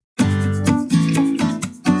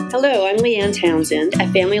Hello, I'm Leanne Townsend,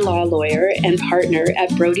 a family law lawyer and partner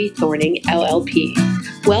at Brody Thorning LLP.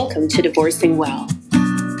 Welcome to Divorcing Well.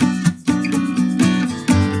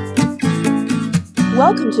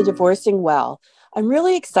 Welcome to Divorcing Well. I'm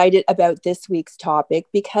really excited about this week's topic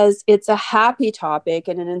because it's a happy topic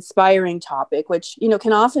and an inspiring topic, which,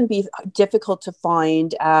 can often be difficult to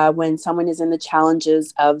find when someone is in the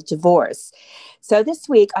challenges of divorce. So this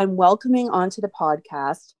week, I'm welcoming onto the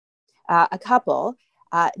podcast a couple,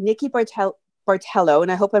 Nikki Bartello,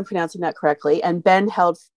 and I hope I'm pronouncing that correctly, and Ben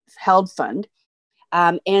Heldfund.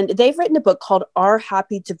 And they've written a book called Our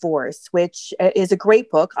Happy Divorce, which is a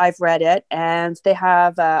great book. I've read it, and they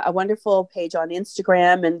have a wonderful page on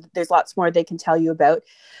Instagram, and there's lots more they can tell you about.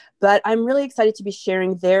 But I'm really excited to be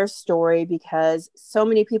sharing their story because so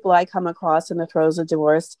many people I come across in the throes of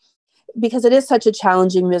divorce, because it is such a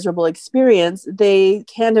challenging, miserable experience, they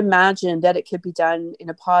can't imagine that it could be done in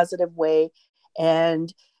a positive way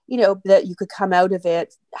and that you could come out of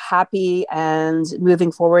it happy and moving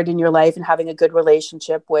forward in your life and having a good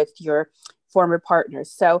relationship with your former partners.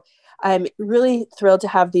 So I'm really thrilled to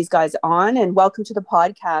have these guys on, and welcome to the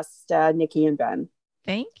podcast, Nikki and Ben.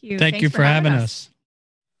 Thank you. Thank you for having us.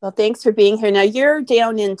 Well, thanks for being here. Now you're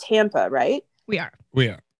down in Tampa, right? We are.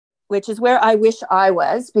 Which is where I wish I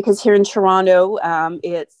was, because here in Toronto,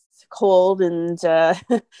 it's cold and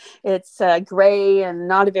it's gray and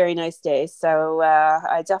not a very nice day. So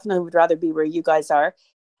I definitely would rather be where you guys are.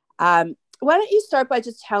 Why don't you start by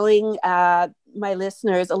just telling my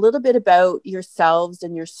listeners a little bit about yourselves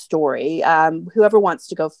and your story? Whoever wants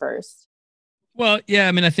to go first. Well, yeah,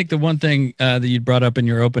 I think the one thing that you brought up in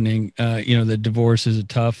your opening, the divorce is a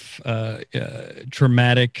tough,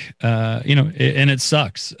 traumatic, and it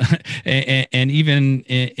sucks. and even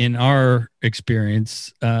in our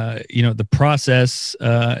experience, the process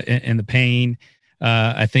and the pain,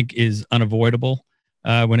 I think is unavoidable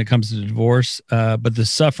when it comes to divorce. But the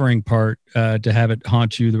suffering part, to have it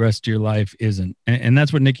haunt you the rest of your life isn't. And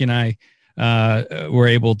that's what Nikki and I were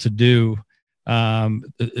able to do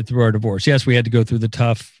through our divorce. Yes, we had to go through the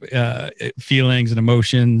tough feelings and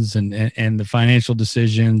emotions and the financial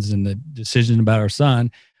decisions and the decision about our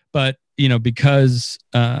son. But, because,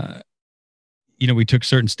 we took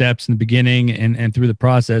certain steps in the beginning and through the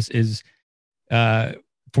process is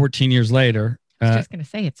 14 years later. I was just going to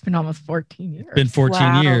say, it's been almost 14 years. It's been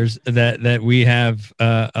 14 years that we have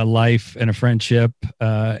a life and a friendship. We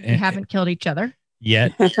haven't killed each other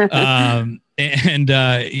yet.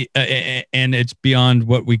 And it's beyond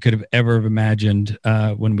what we could have ever imagined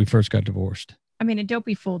when we first got divorced. And don't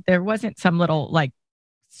be fooled. There wasn't some little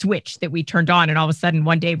switch that we turned on and all of a sudden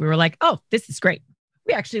one day we were like, oh, this is great.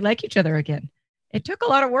 We actually like each other again. It took a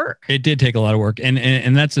lot of work. It did take a lot of work.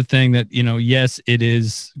 And that's the thing that, yes, it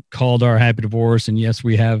is called Our Happy Divorce. And yes,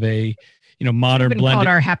 we have a, modern blended. Called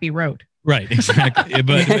Our Happy Road. Right, exactly.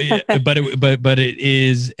 but it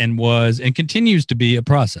is and was and continues to be a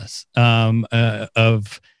process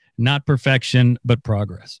of not perfection but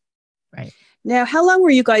progress. Right. Now, how long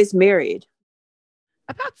were you guys married?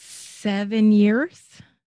 About 7 years.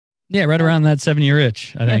 Yeah, right around that 7-year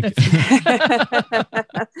itch, I think.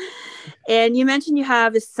 And you mentioned you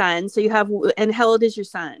have a son. So you have, and how old is your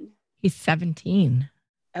son? He's 17.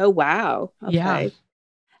 Oh, wow. Okay. Yeah.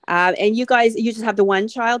 And you just have the one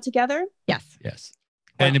child together? Yes.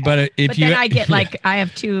 And then I get I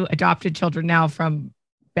have 2 adopted children now from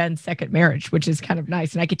Ben's second marriage, which is kind of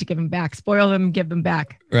nice, and I get to give them back, spoil them, give them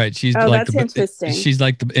back. Right. She's that's interesting. She's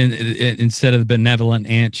like instead of the benevolent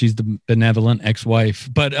aunt, she's the benevolent ex-wife.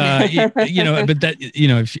 But but that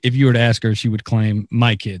if you were to ask her, she would claim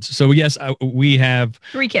my kids. So yes, we have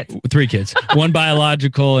 3 kids. 3 kids, 1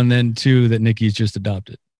 biological, and then 2 that Nikki's just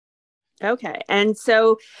adopted. Okay. And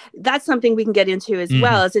so that's something we can get into as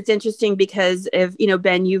well. As it's interesting because if,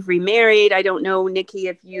 Ben, you've remarried. I don't know, Nikki,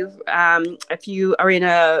 if you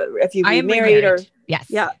remarried or. Yes.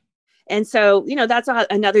 Yeah. And so, that's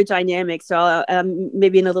another dynamic. So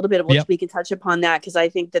maybe in a little bit of which we can touch upon that. Cause I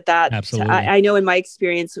think that absolutely. I know in my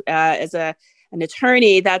experience as an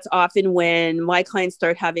attorney, that's often when my clients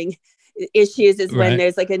start having issues is when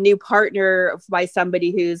there's a new partner by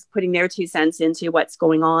somebody who's putting their 2 cents into what's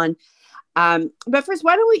going on. But first,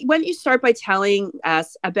 why don't you start by telling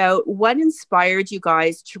us about what inspired you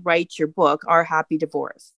guys to write your book, Our Happy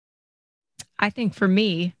Divorce? I think for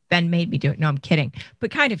me, Ben made me do it. No, I'm kidding.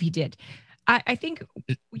 But kind of he did. I think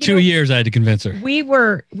 2 years I had to convince her. We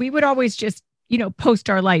would always just, post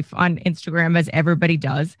our life on Instagram as everybody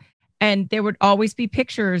does. And there would always be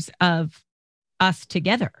pictures of us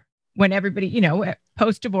together. When everybody,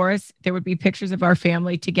 post-divorce, there would be pictures of our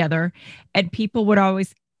family together. And people would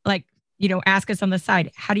always ask us on the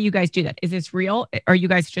side, how do you guys do that? Is this real? Are you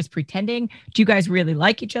guys just pretending? Do you guys really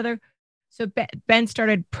like each other? So Ben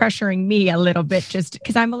started pressuring me a little bit just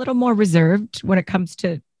because I'm a little more reserved when it comes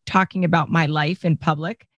to talking about my life in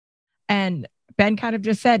public. And Ben kind of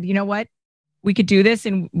just said, you know what? We could do this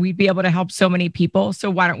and we'd be able to help so many people. So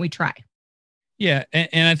why don't we try? Yeah.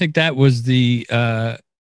 And I think that was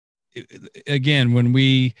again, when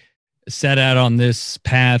we set out on this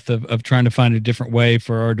path of trying to find a different way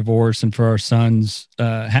for our divorce and for our son's,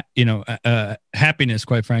 happiness,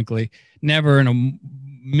 quite frankly, never in a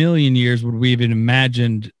million years would we even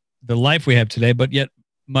imagined the life we have today, but yet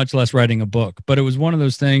much less writing a book. But it was one of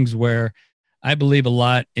those things where I believe a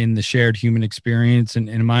lot in the shared human experience, and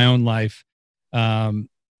in my own life,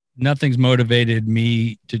 nothing's motivated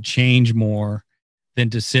me to change more than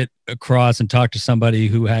to sit across and talk to somebody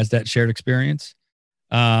who has that shared experience.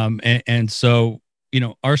 And so,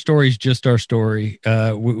 our story is just our story.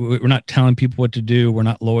 We're not telling people what to do. We're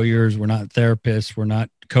not lawyers. We're not therapists. We're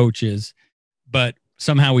not coaches, but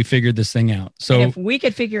somehow we figured this thing out. So and if we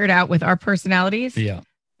could figure it out with our personalities, yeah,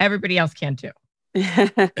 everybody else can too.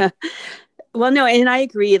 Well, no, and I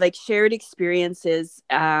agree. Like shared experiences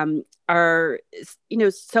are,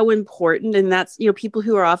 so important. And that's, people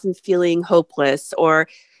who are often feeling hopeless or,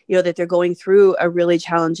 that they're going through a really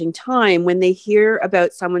challenging time, when they hear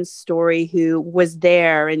about someone's story who was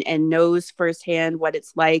there and knows firsthand what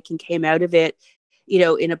it's like and came out of it,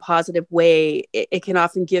 in a positive way, it can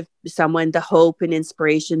often give someone the hope and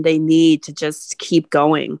inspiration they need to just keep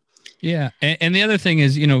going. Yeah. And the other thing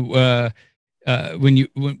is,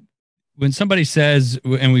 when somebody says,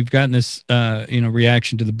 and we've gotten this,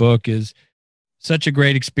 reaction to the book, is such a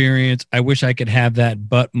great experience. I wish I could have that,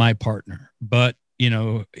 but my partner, but,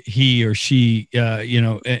 he or she,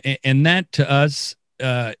 and that to us,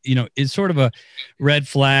 is sort of a red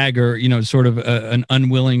flag, or, sort of an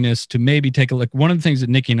unwillingness to maybe take a look. One of the things that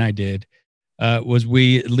Nikki and I did was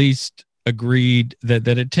we at least agreed that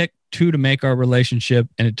it took two to make our relationship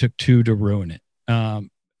and it took two to ruin it.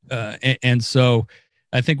 And so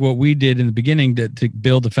I think what we did in the beginning to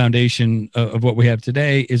build the foundation of what we have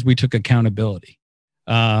today is we took accountability.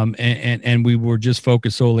 And we were just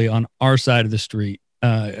focused solely on our side of the street,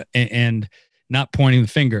 and not pointing the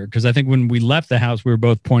finger. Because I think when we left the house, we were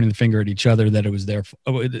both pointing the finger at each other that it was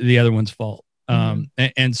the other one's fault.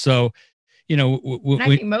 And so, I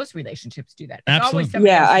think most relationships do that. It's absolutely. always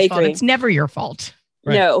somebody else's fault. I agree. It's never your fault.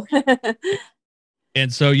 Right. No.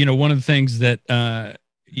 And so, one of the things that,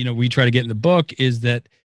 we try to get in the book is that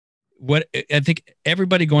what I think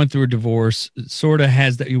everybody going through a divorce sort of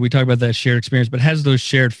has that. We talk about that shared experience, but has those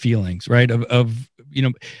shared feelings, right? Of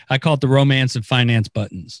I call it the romance and finance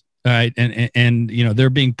buttons. All right. And they're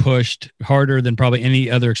being pushed harder than probably any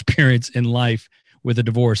other experience in life with a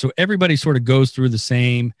divorce. So everybody sort of goes through the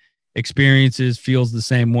same experiences, feels the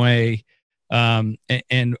same way.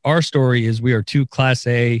 And our story is we are two Class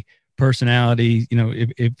A personality.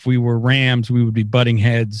 If we were Rams, we would be butting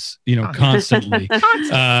heads, constantly.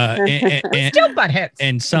 And still butt heads.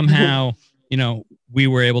 And somehow, we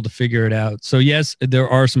were able to figure it out. So yes, there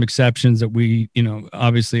are some exceptions that we,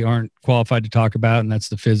 obviously aren't qualified to talk about, and that's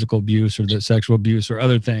the physical abuse or the sexual abuse or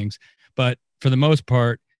other things. But for the most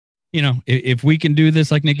part, if we can do this,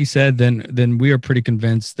 like Nikki said, then we are pretty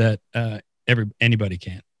convinced that anybody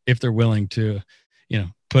can, if they're willing to,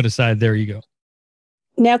 put aside their ego.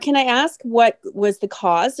 Now, can I ask what was the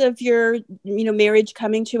cause of your, marriage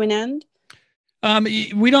coming to an end?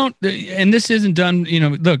 We don't, and this isn't done,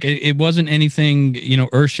 look, it wasn't anything,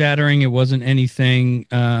 earth shattering. It wasn't anything,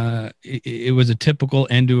 it was a typical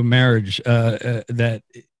end to a marriage, that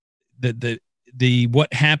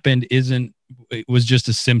what happened it was just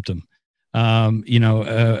a symptom. And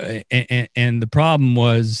the problem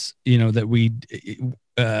was, that we,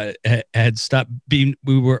 had stopped being,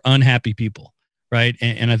 we were unhappy people. Right.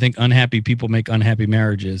 And I think unhappy people make unhappy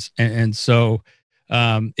marriages. And so,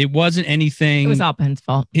 it wasn't anything. It was all Ben's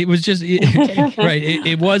fault. It was just right.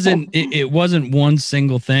 It wasn't one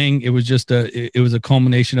single thing. It was just it was a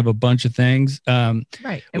culmination of a bunch of things.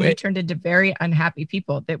 Right. And we turned into very unhappy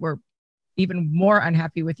people that were even more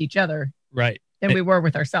unhappy with each other. Right. Than we were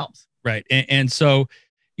with ourselves. Right. And so,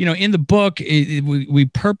 in the book, we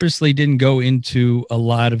purposely didn't go into a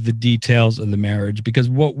lot of the details of the marriage, because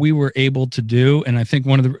what we were able to do, and I think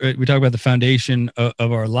we talk about the foundation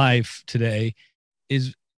of our life today,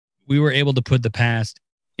 is we were able to put the past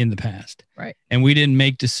in the past. Right. And we didn't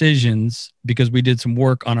make decisions because we did some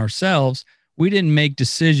work on ourselves. We didn't make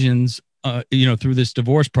decisions, through this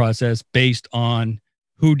divorce process based on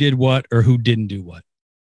who did what or who didn't do what.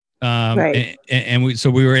 Right. And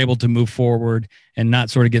we were able to move forward and not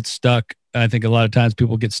sort of get stuck, I think a lot of times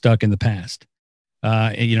people get stuck in the past,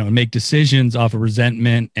 and make decisions off of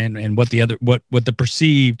resentment and what the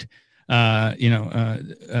perceived,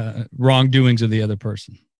 wrongdoings of the other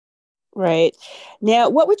person. Right. Now,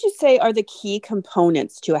 what would you say are the key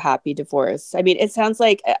components to a happy divorce? I mean, it sounds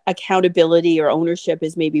like accountability or ownership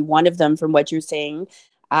is maybe one of them from what you're saying.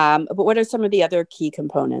 But what are some of the other key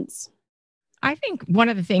components? I think one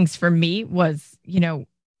of the things for me was,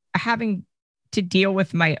 having to deal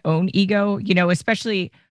with my own ego,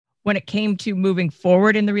 especially when it came to moving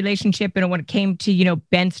forward in the relationship and when it came to,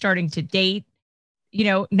 Ben starting to date,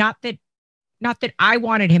 not that I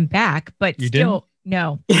wanted him back, but you still, didn't?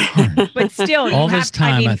 No, but still, all this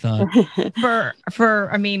time, I thought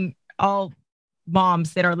I mean, all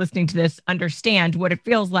moms that are listening to this understand what it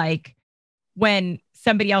feels like when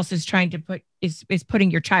somebody else is trying to is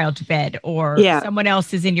putting your child to bed, or someone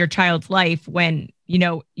else is in your child's life when,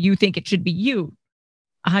 you think it should be you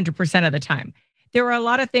 100% of the time. There were a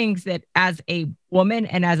lot of things that as a woman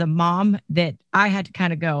and as a mom that I had to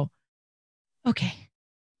kind of go, okay,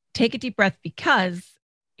 take a deep breath, because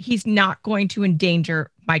he's not going to endanger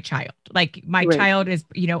my child. Like my child is,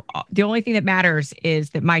 the only thing that matters is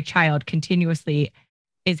that my child continuously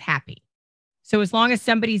is happy. So as long as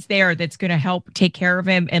somebody's there that's going to help take care of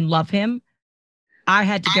him and love him, I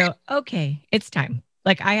had to go, okay, it's time.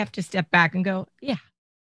 Like I have to step back and go, yeah,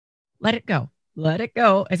 let it go. Let it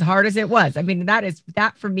go, as hard as it was. I mean,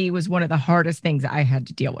 that for me was one of the hardest things I had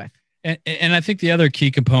to deal with. And I think the other key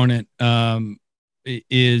component,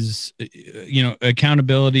 is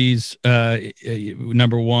accountability's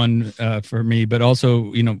number one for me, but also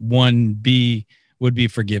 1B would be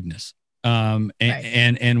forgiveness. And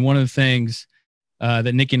one of the things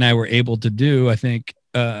that Nikki and I were able to do, I think,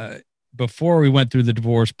 before we went through the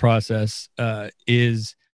divorce process,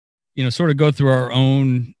 is sort of go through our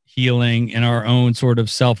own healing and our own sort of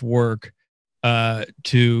self-work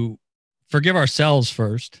to forgive ourselves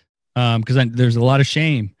first, because there's a lot of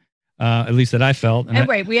shame. At least that I felt. And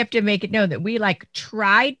wait, we have to make it known that we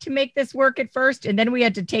tried to make this work at first, and then we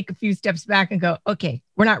had to take a few steps back and go, okay,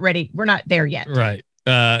 we're not ready. We're not there yet. Right.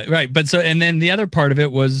 Right. But and then the other part of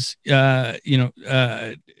it was,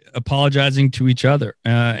 apologizing to each other.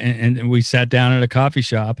 And we sat down at a coffee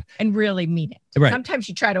shop. And really mean it. Right. Sometimes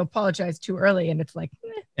you try to apologize too early and it's like,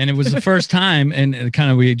 eh. And it was the first time, and kind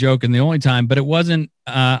of we joke, and the only time, but it wasn't,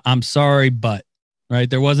 I'm sorry, but. Right.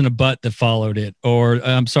 There wasn't a but that followed it, or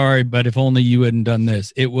I'm sorry, but if only you hadn't done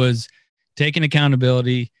this. It was taking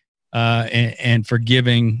accountability and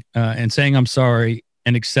forgiving and saying I'm sorry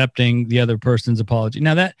and accepting the other person's apology.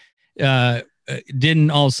 Now that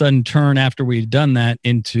didn't all of a sudden turn after we had done that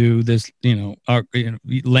into this, our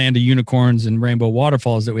land of unicorns and rainbow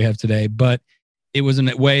waterfalls that we have today. But it was in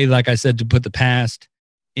a way, like I said, to put the past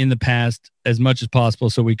in the past as much as possible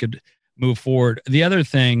so we could move forward. The other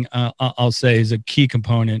thing I'll say is a key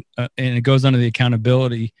component, and it goes under the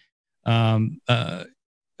accountability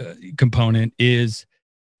component, is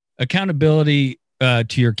accountability to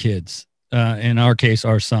your kids. In our case,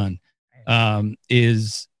 our son,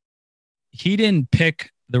 is he didn't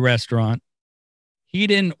pick the restaurant. He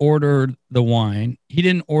didn't order the wine. He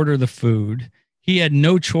didn't order the food. He had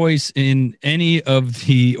no choice in any of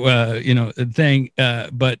the, thing,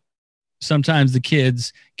 but sometimes the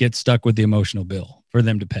kids get stuck with the emotional bill for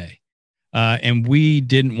them to pay. And we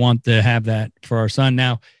didn't want to have that for our son.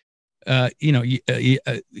 Now, you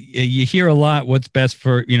hear a lot what's best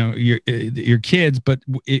for, your kids, but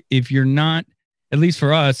if you're not, at least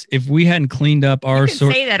for us, if we hadn't cleaned up our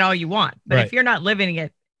say that all you want, but right. If you're not living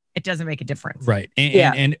it, it doesn't make a difference. Right.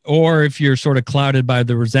 And or if you're sort of clouded by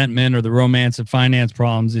the resentment or the romance of finance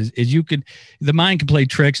problems, the mind can play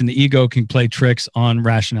tricks and the ego can play tricks on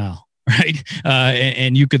rationale. Right.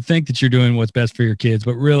 And you could think that you're doing what's best for your kids,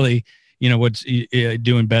 but really, what's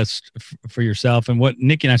doing best for yourself. And what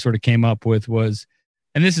Nikki and I sort of came up with was,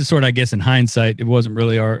 and this is sort of, I guess, in hindsight, it wasn't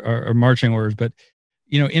really our marching orders, but,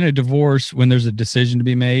 in a divorce, when there's a decision to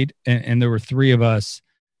be made, and there were three of us,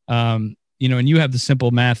 and you have the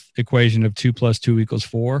simple math equation of 2 + 2 =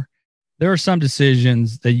 4. There are some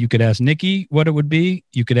decisions that you could ask Nikki what it would be,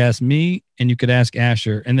 you could ask me, and you could ask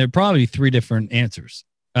Asher, and there'd probably be 3 different answers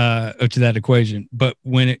to that equation. But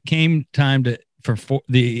when it came time for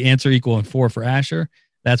the answer equal and 4 for Asher,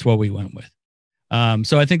 that's what we went with.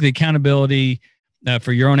 So I think the accountability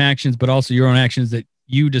for your own actions, but also your own actions that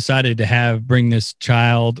you decided to bring this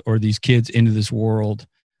child or these kids into this world,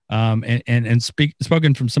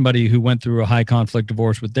 spoken from somebody who went through a high conflict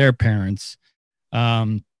divorce with their parents.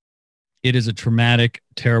 It is a traumatic,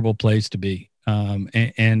 terrible place to be.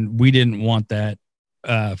 And we didn't want that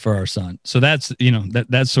for our son. So that's,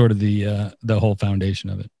 that's sort of the whole foundation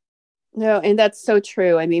of it. No, and that's so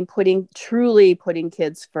true. I mean, truly putting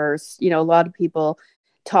kids first. A lot of people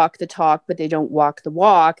talk the talk, but they don't walk the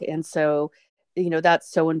walk. And so,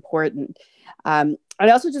 that's so important. I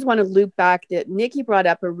also just want to loop back that Nikki brought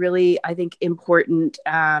up a really, I think, important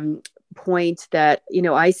point that,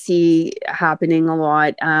 I see happening a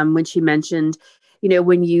lot when she mentioned,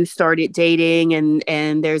 when you started dating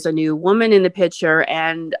and there's a new woman in the picture,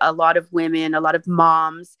 and a lot of women, a lot of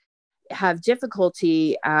moms have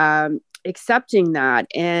difficulty accepting that.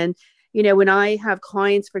 And, when I have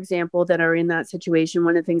clients, for example, that are in that situation,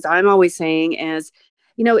 one of the things I'm always saying is,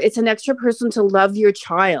 it's an extra person to love your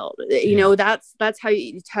child. That's how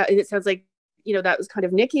it sounds like, that was kind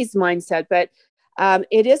of Nikki's mindset, but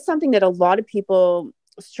it is something that a lot of people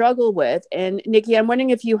struggle with. And Nikki, I'm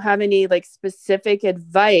wondering if you have any like specific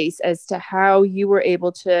advice as to how you were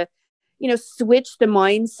able to, switch the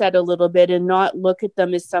mindset a little bit and not look at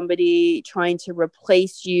them as somebody trying to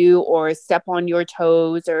replace you or step on your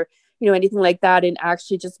toes or, anything like that, and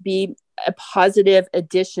actually just be a positive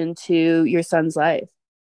addition to your son's life.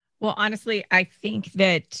 Well, honestly, I think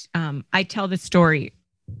that I tell the story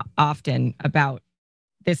often about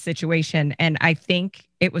this situation, and I think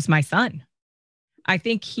it was my son. I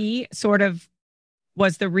think he sort of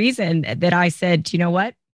was the reason that I said, you know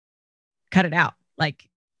what, cut it out. Like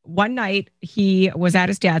one night he was at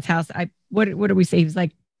his dad's house. What did we say? He was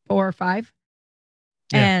like 4 or 5.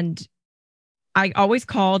 Yeah. And I always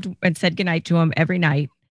called and said goodnight to him every night.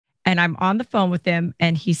 And I'm on the phone with him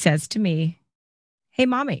and he says to me, "Hey,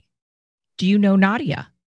 mommy, do you know Nadia?"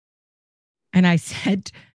 And I said,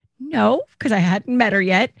 "No," because I hadn't met her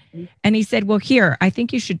yet. And he said, "Well, here, I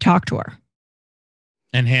think you should talk to her."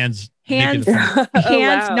 And hands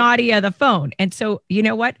Nadia the phone. And so, you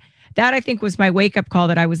know what? That I think was my wake up call,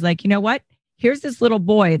 that I was like, you know what? Here's this little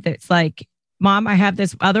boy that's like, "Mom, I have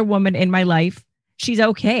this other woman in my life. She's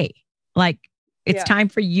okay. Like, it's time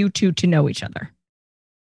for you two to know each other."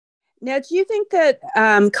 Now, do you think that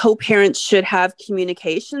co-parents should have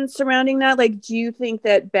communication surrounding that? Like, do you think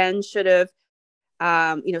that Ben should have,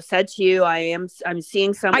 said to you, I'm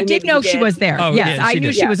seeing something"? I did know she was there. Oh, yes, I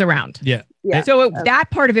knew she was around. Yeah. So that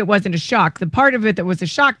part of it wasn't a shock. The part of it that was a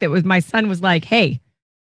shock, that was my son was like, "Hey,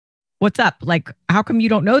 what's up? Like, how come you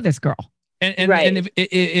don't know this girl?" And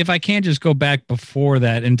if I can just go back before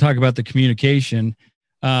that and talk about the communication,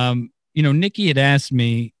 Nikki had asked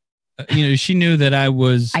me, she knew that I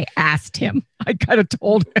asked him. I kind of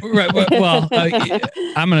told him. Right. Well,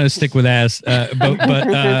 I'm going to stick with ask,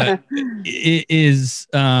 but it is,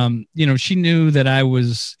 she knew that I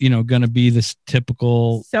was, going to be this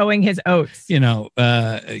typical sowing his oats,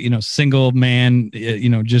 single man,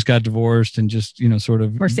 just got divorced and just, sort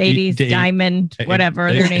of Mercedes, Diamond,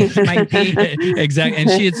 whatever their names might be. Exactly. And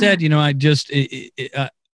she had said, I just,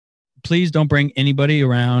 please don't bring anybody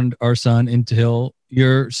around our son until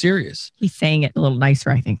you're serious. He's saying it a little nicer,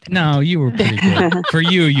 I think. No, you were pretty good. For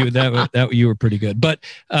you you were pretty good. But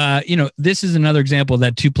this is another example of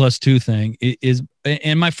that 2 + 2 thing is.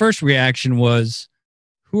 And my first reaction was,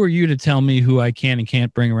 "Who are you to tell me who I can and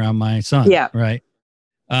can't bring around my son?" Yeah. Right.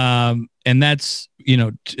 And that's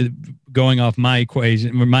going off my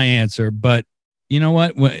equation, my answer. But you know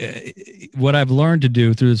what I've learned to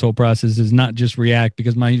do through this whole process is not just react,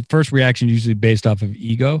 because my first reaction is usually based off of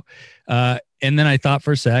ego. And then I thought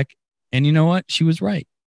for a sec, and you know what? She was right.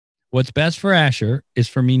 What's best for Asher is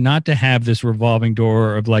for me not to have this revolving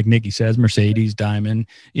door of, like Nikki says, Mercedes, Diamond,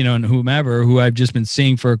 and whomever who I've just been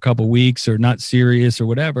seeing for a couple weeks or not serious or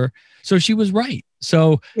whatever. So she was right.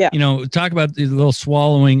 So, talk about the little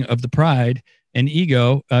swallowing of the pride and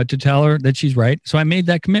ego to tell her that she's right. So I made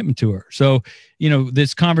that commitment to her. So,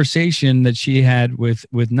 this conversation that she had with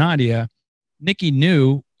Nadia, Nikki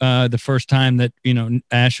knew the first time that,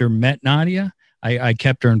 Asher met Nadia. I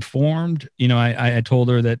kept her informed. I told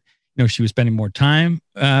her that, she was spending more time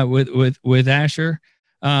with Asher.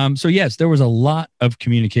 So yes, there was a lot of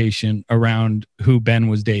communication around who Ben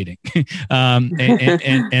was dating.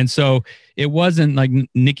 And so it wasn't like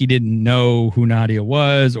Nikki didn't know who Nadia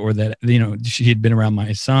was, or that, she had been around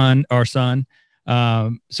our son.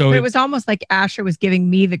 So it was almost like Asher was giving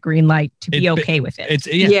me the green light to be okay with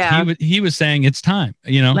it. He was saying it's time,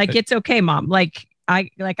 like, it's okay, Mom. Like I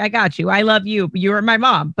got you. I love you. You are my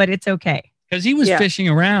mom, but it's okay. Because he was fishing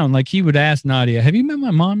around. Like, he would ask Nadia, "Have you met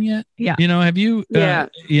my mom yet?" Yeah. Have you,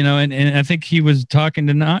 and I think he was talking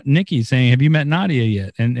to Nikki saying, "Have you met Nadia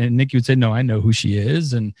yet?" And Nikki would say, "No, I know who she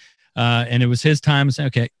is." And it was his time to say,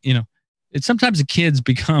 "Okay, it's sometimes the kids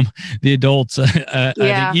become the adults. I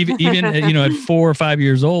Yeah. think even at 4 or 5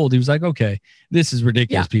 years old, he was like, okay, this is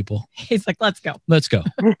ridiculous, people. He's like, let's go. Let's go.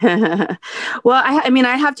 Well, I mean,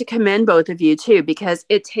 I have to commend both of you too, because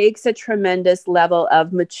it takes a tremendous level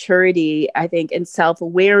of maturity, I think, and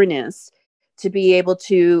self-awareness to be able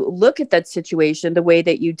to look at that situation the way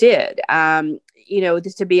that you did.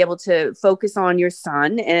 Just to be able to focus on your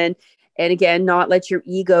son and again, not let your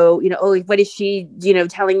ego, oh, what is she,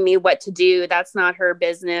 telling me what to do? That's not her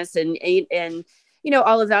business. And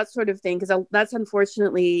all of that sort of thing. Because that's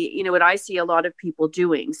unfortunately, what I see a lot of people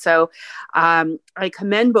doing. So I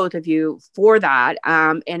commend both of you for that.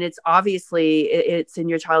 And it's obviously, it's in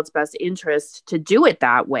your child's best interest to do it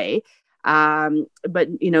that way. But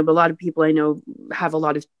a lot of people I know have a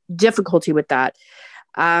lot of difficulty with that.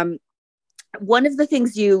 One of the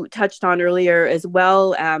things you touched on earlier as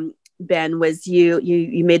well, Ben, was you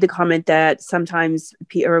made the comment that sometimes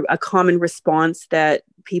or a common response that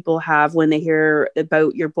people have when they hear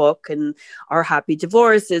about your book and Our Happy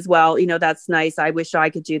Divorce is, well, that's nice. I wish I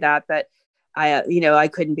could do that, but I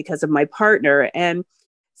couldn't because of my partner. And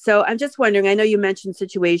so I'm just wondering, I know you mentioned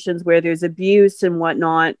situations where there's abuse and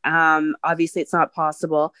whatnot. Obviously it's not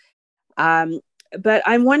possible. But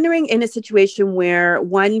I'm wondering, in a situation where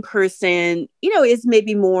one person, is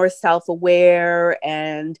maybe more self-aware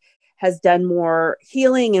and has done more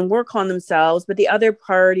healing and work on themselves, but the other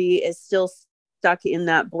party is still stuck in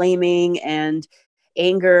that blaming and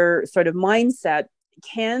anger sort of mindset,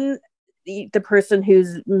 can the person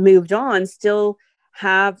who's moved on still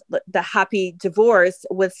have the happy divorce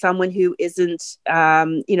with someone who isn't,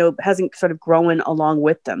 hasn't sort of grown along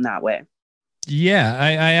with them that way? Yeah,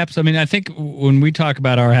 I absolutely. I mean, I think when we talk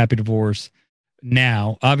about Our Happy Divorce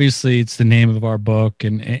now, obviously it's the name of our book,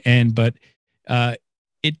 but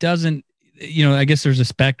it doesn't. I guess there's a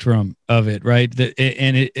spectrum of it, right?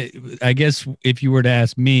 I guess if you were to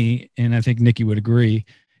ask me, and I think Nikki would agree,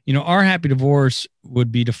 Our Happy Divorce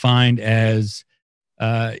would be defined as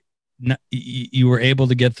you were able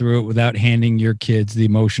to get through it without handing your kids the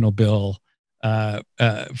emotional bill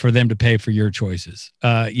for them to pay for your choices.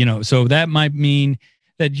 So that might mean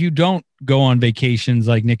that you don't go on vacations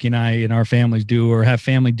like Nikki and I and our families do, or have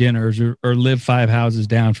family dinners, or live 5 houses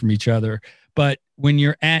down from each other. But when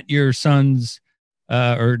you're at your son's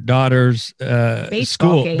or daughter's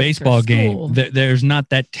baseball game, there's not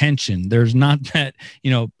that tension. There's not that,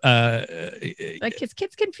 like his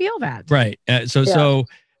kids can feel that. Right. So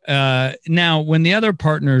now when the other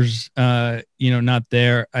partner's, not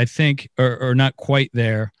there, I think, or not quite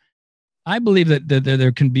there, I believe that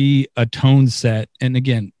there can be a tone set. And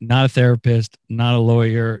again, not a therapist, not a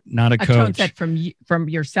lawyer, not a coach. Tone set from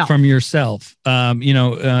yourself. From yourself. The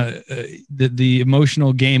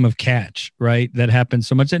emotional game of catch, right? That happens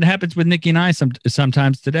so much. It happens with Nikki and I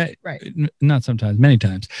sometimes today. Right. Not sometimes, many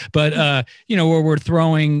times. But, where we're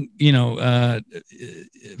throwing,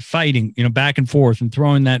 fighting, back and forth and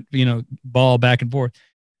throwing that, ball back and forth.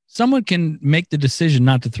 Someone can make the decision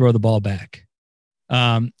not to throw the ball back.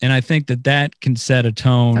 And I think that can set a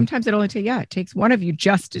tone. Sometimes it takes one of you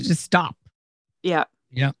just to stop. Yeah.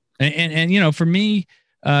 Yeah. And for me,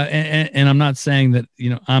 and I'm not saying that,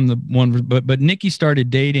 I'm the one, but Nikki started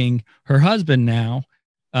dating her husband now.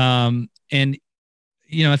 And,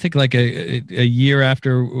 I think like a year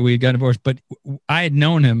after we got divorced, but I had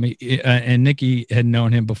known him and Nikki had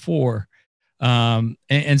known him before. And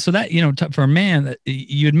so that, for a man,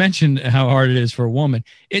 you had mentioned how hard it is for a woman.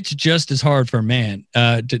 It's just as hard for a man,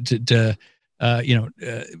 to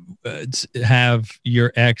have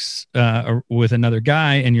your ex, with another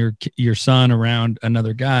guy and your son around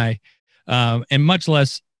another guy. And much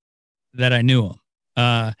less that I knew him.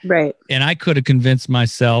 Right. And I could have convinced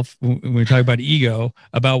myself when we talk about ego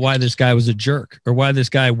about why this guy was a jerk or why this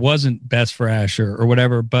guy wasn't best for Asher or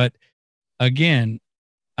whatever. But again,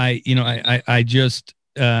 I just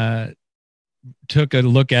took a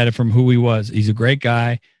look at it from who he was. He's a great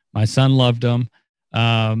guy. My son loved him.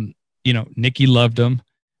 Nikki loved him,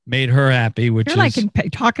 made her happy, which You're like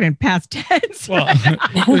talking in past tense. Well,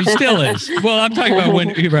 he still is. Well, I'm talking about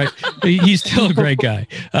when, right. He's still a great guy.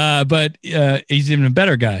 But he's even a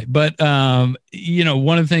better guy. But, one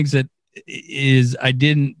of the things that is I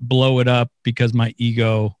didn't blow it up because my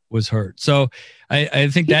ego was hurt. So I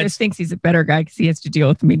think that just thinks he's a better guy because he has to deal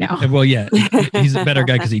with me now. Well, yeah, he's a better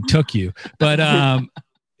guy because he took you. But,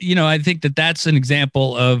 I think that's an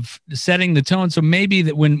example of setting the tone. So maybe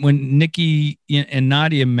that when Nikki and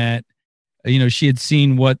Nadia met, she had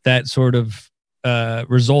seen what that sort of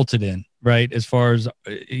resulted in, right? As far as,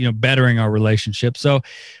 bettering our relationship. So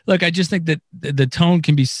look, I just think that the tone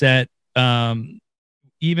can be set,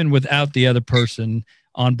 even without the other person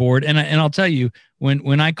on board. And I'll tell you,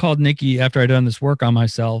 when I called Nikki after I'd done this work on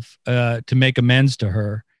myself to make amends to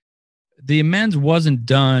her, the amends wasn't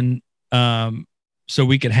done so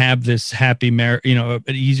we could have this happy marriage, an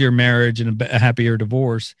easier marriage and a happier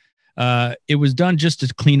divorce. It was done just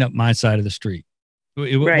to clean up my side of the street.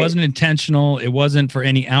 It wasn't intentional. It wasn't for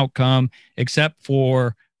any outcome except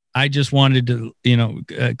for I just wanted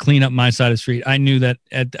to, clean up my side of the street. I knew that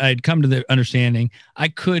I'd come to the understanding I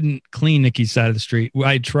couldn't clean Nikki's side of the street.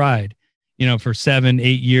 I tried, for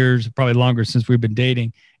 7-8 years, probably longer since we've been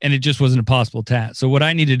dating, and it just wasn't a possible task. So what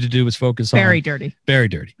I needed to do was focus on very dirty,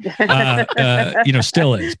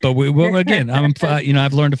 still is. But again,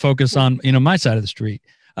 I've learned to focus on, my side of the street.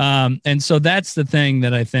 And so that's the thing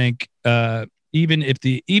that I think, even if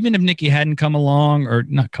Nikki hadn't come along or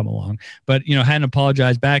not come along, but, hadn't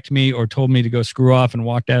apologized back to me or told me to go screw off and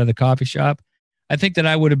walked out of the coffee shop, I think that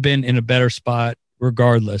I would have been in a better spot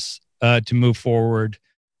regardless, to move forward,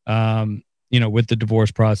 with the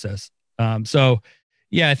divorce process. So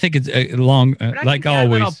yeah, I think it's a long, like always.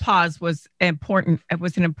 Little pause was important. It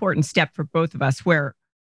was an important step for both of us where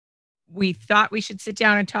we thought we should sit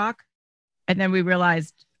down and talk. And then we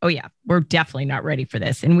realized, oh yeah, we're definitely not ready for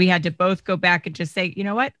this. And we had to both go back and just say, you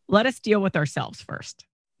know what? Let us deal with ourselves first.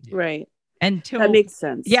 Right. That makes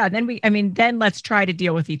sense. Yeah. Then let's try to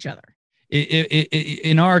deal with each other.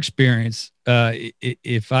 In our experience,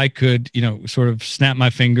 if I could, sort of snap my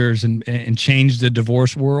fingers and change the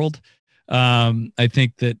divorce world, I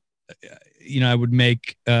think that, I would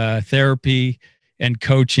make therapy and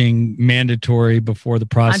coaching mandatory before the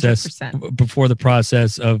process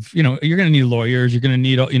 100%. Of, you're going to need lawyers, you're going to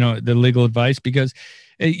need, the legal advice, because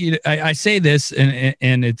I say this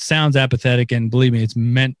and it sounds apathetic, and believe me, it's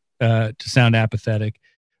meant to sound apathetic,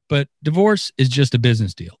 but divorce is just a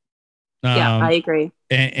business deal. Yeah, I agree.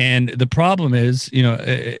 And the problem is,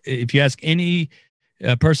 if you ask any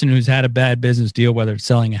person who's had a bad business deal, whether it's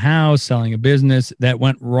selling a house, selling a business that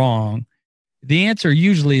went wrong, the answer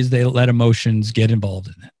usually is they let emotions get involved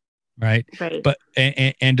in it. Right. But,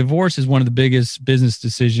 and divorce is one of the biggest business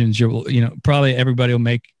decisions probably everybody will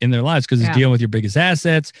make in their lives, because it's dealing with your biggest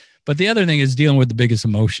assets. But the other thing is dealing with the biggest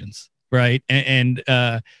emotions. Right.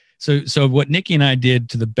 So what Nikki and I did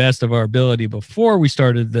to the best of our ability before we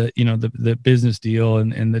started the business deal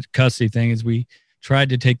and the custody thing is we tried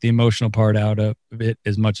to take the emotional part out of it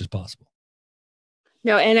as much as possible.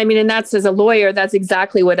 No, and that's, as a lawyer, that's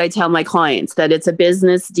exactly what I tell my clients, that it's a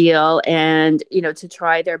business deal, and, to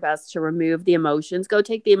try their best to remove the emotions, go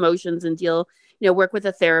take the emotions and deal, work with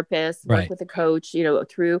a therapist, work with a coach,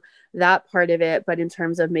 through that part of it. But in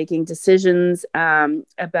terms of making decisions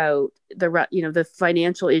about the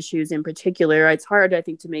financial issues in particular, it's hard, I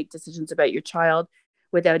think, to make decisions about your child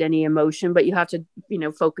without any emotion, but you have to,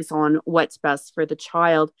 focus on what's best for the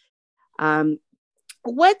child.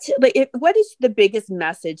 What is the biggest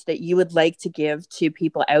message that you would like to give to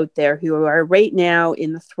people out there who are right now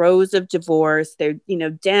in the throes of divorce? They're,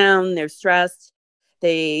 down, they're stressed.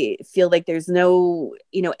 They feel like there's no,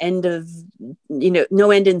 end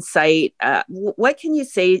in sight. What can you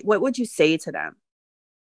say? What would you say to them?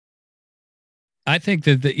 I think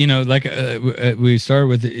that, we started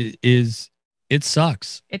with is it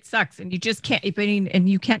sucks. It sucks. And you just can't, and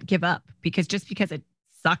you can't give up because it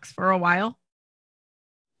sucks for a while.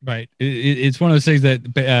 Right. It's one of those things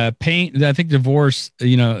that pain, I think divorce,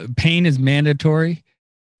 pain is mandatory,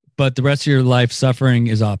 but the rest of your life suffering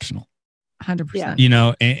is optional. 100%.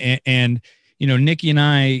 And Nikki and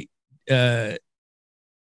I,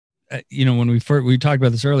 when we talked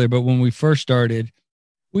about this earlier, but when we first started,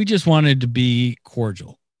 we just wanted to be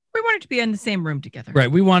cordial. We wanted to be in the same room together.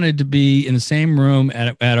 Right. We wanted to be in the same room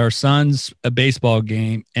at our son's baseball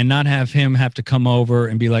game and not have him have to come over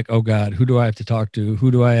and be like, oh God, who do I have to talk to?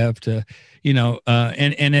 Who do I have to, do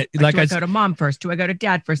I go to mom first? Do I go to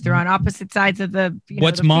dad first? They're on opposite sides of the,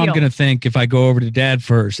 what's mom going to think if I go over to dad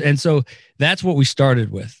first? And so that's what we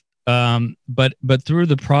started with. But through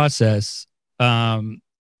the process, and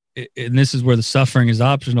this is where the suffering is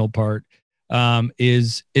optional part,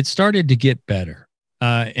 is it started to get better.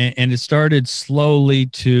 And it started slowly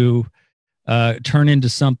to turn into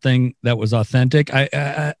something that was authentic.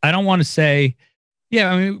 I don't want to say,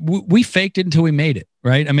 we faked it until we made it,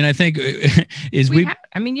 right? I think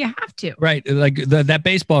you have to. Right. Like that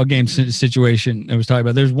baseball game situation I was talking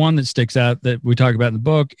about, there's one that sticks out that we talk about in the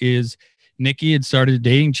book is Nikki had started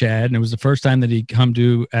dating Chad, and it was the first time that he'd come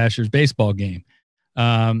to Asher's baseball game.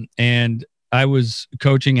 And I was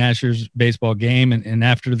coaching Asher's baseball game, and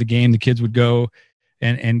after the game, the kids would go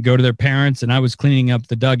and go to their parents, and I was cleaning up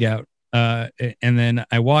the dugout. And then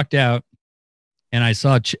I walked out and I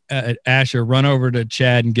saw Asher run over to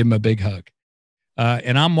Chad and give him a big hug.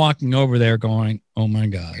 And I'm walking over there going, oh my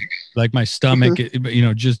God, like my stomach,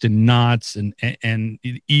 just in knots and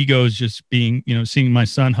egos just being, seeing my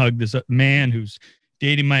son hug this man who's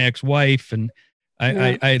dating my ex-wife. And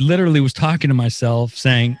I literally was talking to myself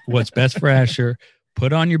saying, what's best for Asher?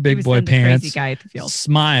 Put on your big boy pants, crazy guy at the field.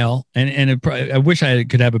 Smile. And I wish I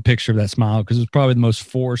could have a picture of that smile because it was probably the most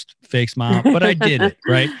forced fake smile, but I did it.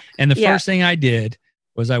 Right. And the first thing I did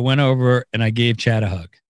was I went over and I gave Chad a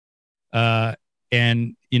hug.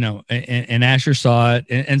 And Asher saw it.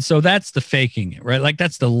 And so that's the faking it, right? Like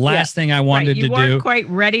that's the last thing I wanted to do. You weren't quite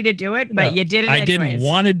ready to do it, but you did it anyways. I didn't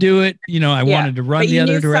want to do it. I wanted to run the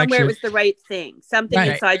other direction. Somewhere it was the right thing. Something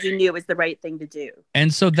inside you knew it was the right thing to do.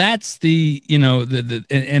 And so that's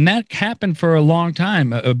and that happened for a long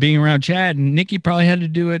time of being around Chad, and Nikki probably had to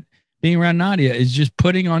do it being around Nadia, is just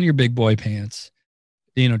putting on your big boy pants,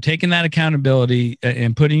 taking that accountability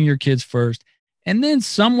and putting your kids first. And then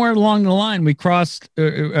somewhere along the line, we crossed,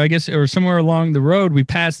 or somewhere along the road, we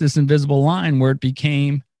passed this invisible line where it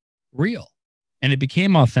became real and it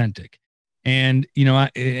became authentic. And,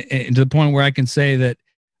 to the point where I can say that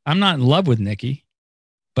I'm not in love with Nikki,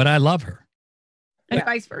 but I love her. And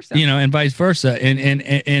vice versa. And vice versa.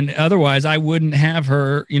 And otherwise I wouldn't have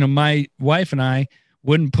her, my wife and I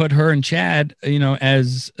wouldn't put her and Chad,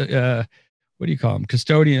 as, what do you call them?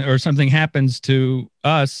 Custodian, or something happens to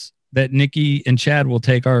us that Nikki and Chad will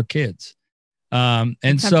take our kids. And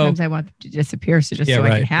sometimes I want them to disappear. So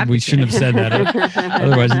I can have we shouldn't have said that.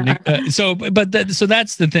 Otherwise, so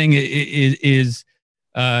that's the thing is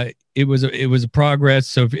it was a progress.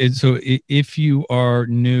 So if you are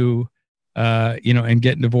new, and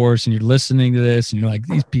getting divorced and you're listening to this and you're like,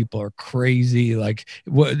 these people are crazy. Like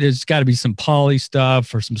there's gotta be some poly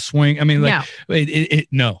stuff or some swing. I mean, like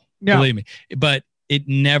no, believe me, but it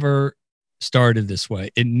never started this way.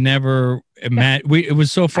 It never it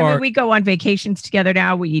was so far. We go on vacations together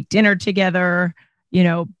now. We eat dinner together.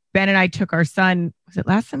 Ben and I took our son, was it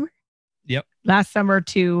last summer? Yep. Last summer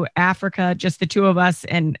to Africa, just the two of us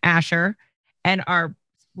and Asher. And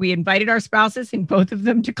we invited our spouses and both of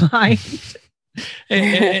them declined.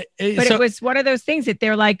 But it was one of those things that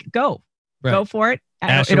they're like, go for it.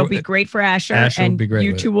 It'll be great for Asher and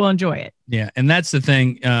you two will enjoy it. Yeah. And that's the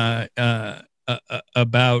thing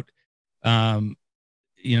about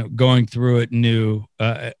going through it new.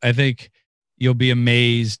 I think you'll be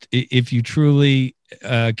amazed if you truly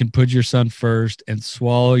can put your son first and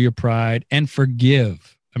swallow your pride and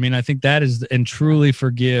forgive. I mean, I think that is, and truly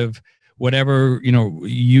forgive whatever,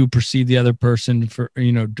 you perceive the other person for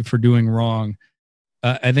doing wrong.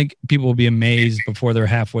 I think people will be amazed before they're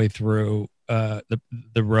halfway through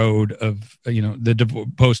the road of, the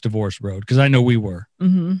post-divorce road. Cause I know we were,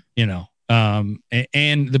 and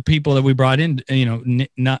the people that we brought in,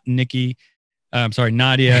 Nikki,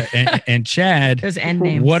 Nadia and Chad, those end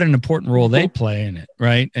names. What an important role they play in it.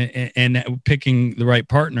 Right. And picking the right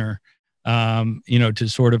partner, to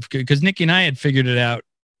sort of, cause Nikki and I had figured it out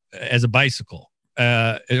as a bicycle, or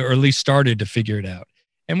at least started to figure it out.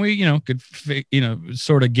 And we, could,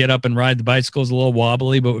 sort of get up and ride the bicycle. It's a little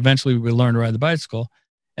wobbly, but eventually we learned to ride the bicycle.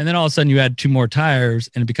 And then all of a sudden you add 2 more tires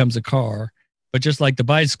and it becomes a car. But just like the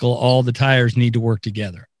bicycle, all the tires need to work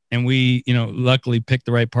together. And we, luckily picked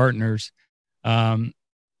the right partners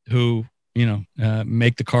who,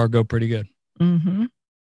 make the car go pretty good. Mm-hmm.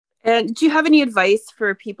 And do you have any advice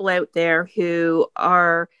for people out there who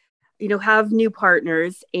are, have new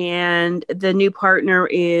partners and the new partner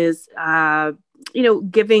is,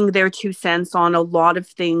 giving their 2 cents on a lot of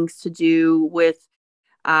things to do with,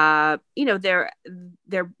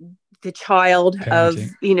 the child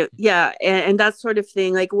parenting. And that sort of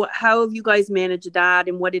thing. Like, how have you guys managed that?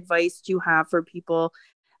 And what advice do you have for people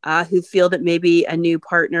who feel that maybe a new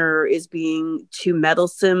partner is being too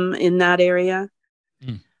meddlesome in that area?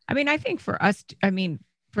 I mean, I think for us,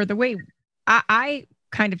 for the way I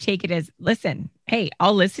kind of take it as, listen, hey,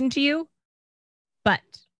 I'll listen to you, but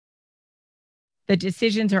the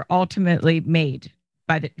decisions are ultimately made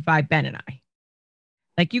by Ben and I.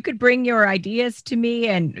 Like, you could bring your ideas to me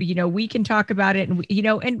and, we can talk about it. And,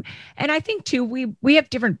 and I think too, we have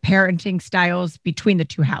different parenting styles between the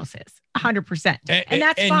 2 houses, 100%. And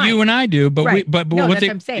that's fine. And you and I do, but right. but no, what that's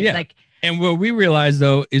what I'm saying. Yeah. Like, and what we realized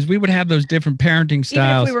though, is we would have those different parenting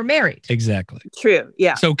styles. Even if we were married. Exactly. True.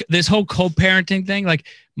 Yeah. So this whole co-parenting thing, like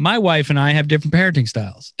my wife and I have different parenting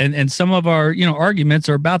styles and some of our, arguments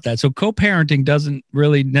are about that. So co-parenting doesn't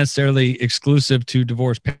really necessarily exclusive to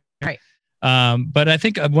divorced parents. Right. But I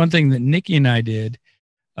think one thing that Nikki and I did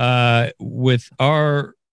with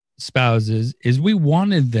our spouses is we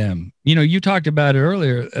wanted them, you talked about it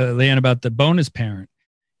earlier, Leanne, about the bonus parent.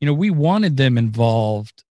 We wanted them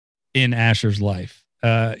involved in Asher's life.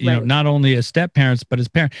 Not only as step parents, but as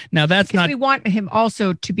parents. Now we want him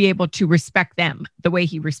also to be able to respect them the way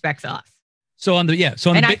he respects us.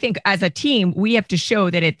 I think as a team, we have to show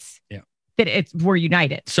that we're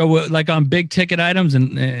united. So like on big ticket items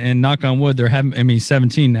and knock on wood,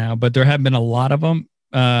 17 now, but there haven't been a lot of them.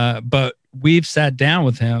 But we've sat down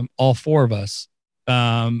with him, all four of us,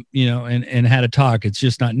 and had a talk. It's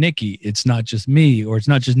just not Nikki. It's not just me, or it's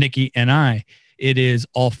not just Nikki and I. It is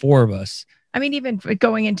all four of us. I mean, even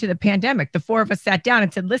going into the pandemic, the four of us sat down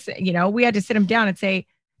and said, listen, we had to sit him down and say,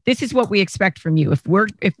 this is what we expect from you. If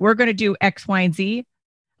we're going to do X, Y, and Z,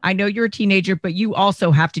 I know you're a teenager, but you also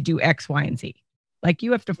have to do X, Y, and Z. Like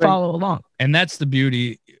you have to follow along. And that's the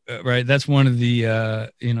beauty, right? That's one of the,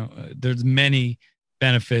 there's many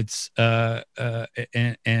benefits and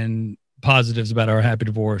positives about our happy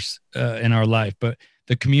divorce in our life, but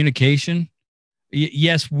the communication.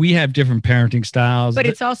 Yes, we have different parenting styles. But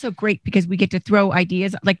it's also great because we get to throw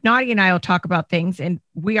ideas. Like Nadia and I will talk about things and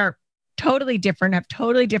we are totally different, have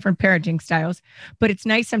totally different parenting styles. But it's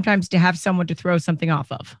nice sometimes to have someone to throw something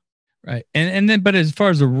off of. Right. But as far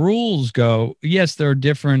as the rules go, yes, there are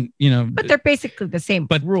different, But they're basically the same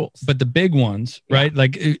rules. But the big ones, right?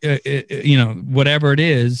 Like, whatever it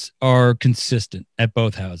is, are consistent at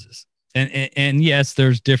both houses. And yes,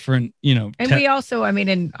 there's different, And we also,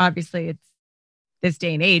 and obviously it's, this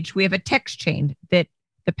day and age, we have a text chain that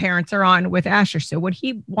the parents are on with Asher. So when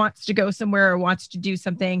he wants to go somewhere or wants to do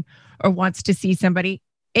something or wants to see somebody,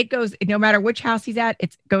 it goes, no matter which house he's at,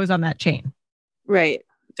 it goes on that chain. Right.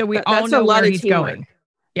 So we all know where he's going.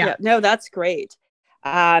 Yeah. No, that's great.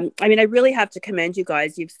 I really have to commend you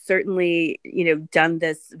guys. You've certainly, done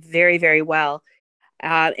this very, very well.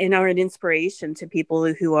 And are an inspiration to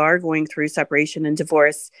people who are going through separation and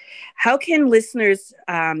divorce. How can listeners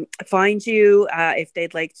find you if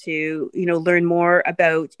they'd like to, learn more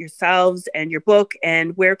about yourselves and your book?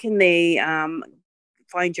 And where can they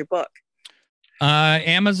find your book?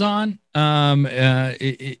 Amazon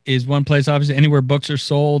is one place. Obviously, anywhere books are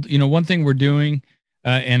sold. One thing we're doing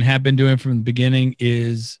and have been doing from the beginning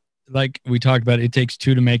is, like we talked about, it takes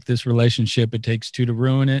two to make this relationship. It takes two to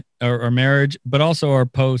ruin it, or marriage, but also our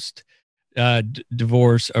post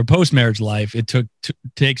divorce or post marriage life. It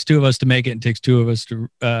takes two of us to make it, and takes two of us to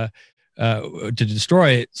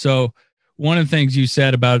destroy it. So one of the things you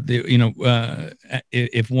said about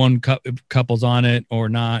if one couple's on it or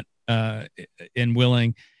not and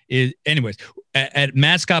willing is, anyways, at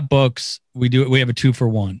Mascot Books we have a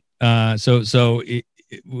 2-for-1.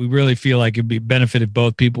 We really feel like it'd be benefit if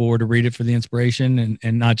both people were to read it for the inspiration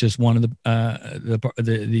and not just one of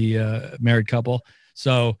the married couple.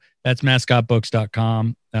 So that's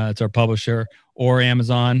mascotbooks.com. It's our publisher, or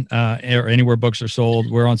Amazon, or anywhere books are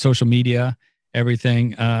sold. We're on social media,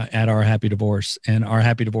 everything at Our Happy Divorce and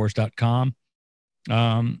ourhappydivorce.com.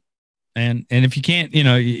 And if you can't,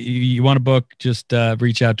 you want a book, just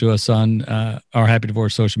reach out to us on Our Happy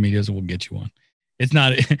Divorce social medias and we'll get you one. It's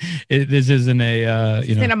not. This isn't a.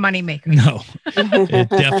 It's not a moneymaker. No, it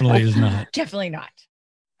definitely is not. Definitely not.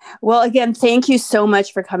 Well, again, thank you so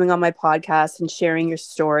much for coming on my podcast and sharing your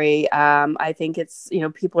story. I think it's,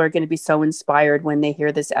 people are going to be so inspired when they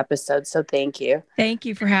hear this episode. So thank you. Thank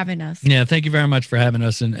you for having us. Yeah, thank you very much for having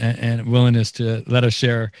us and willingness to let us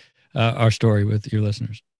share our story with your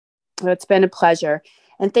listeners. Well, it's been a pleasure.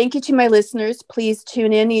 And thank you to my listeners. Please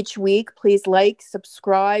tune in each week. Please like,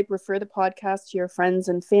 subscribe, refer the podcast to your friends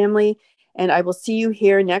and family. And I will see you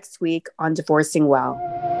here next week on Divorcing Well.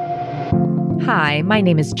 Hi, my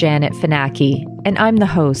name is Janet Finacki, and I'm the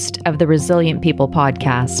host of the Resilient People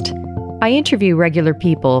podcast. I interview regular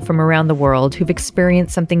people from around the world who've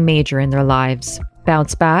experienced something major in their lives,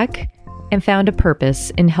 bounced back, and found a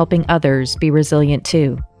purpose in helping others be resilient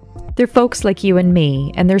too. They're folks like you and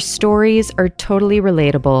me, and their stories are totally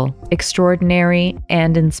relatable, extraordinary,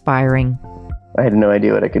 and inspiring. I had no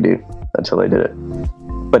idea what I could do until I did it.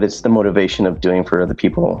 But it's the motivation of doing for other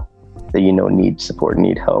people that need support,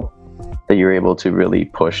 need help, that you're able to really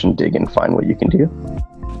push and dig and find what you can do.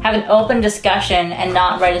 Have an open discussion and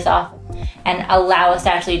not write us off and allow us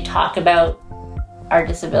to actually talk about our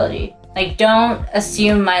disability. Like, don't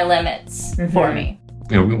assume my limits for me.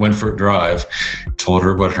 We went for a drive, told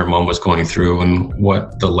her what her mom was going through and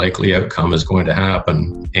what the likely outcome is going to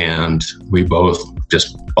happen. And we both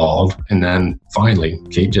just bawled. And then finally,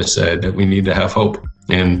 Kate just said that we need to have hope.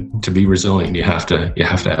 And to be resilient, you have to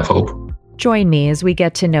have hope. Join me as we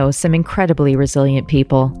get to know some incredibly resilient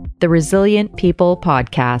people. The Resilient People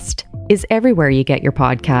podcast is everywhere you get your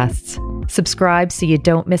podcasts. Subscribe so you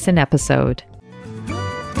don't miss an episode.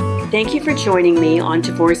 Thank you for joining me on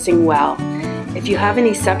Divorcing Well. If you have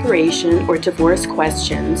any separation or divorce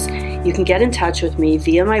questions, you can get in touch with me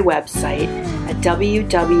via my website at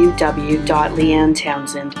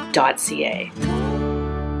www.leannetownsend.ca.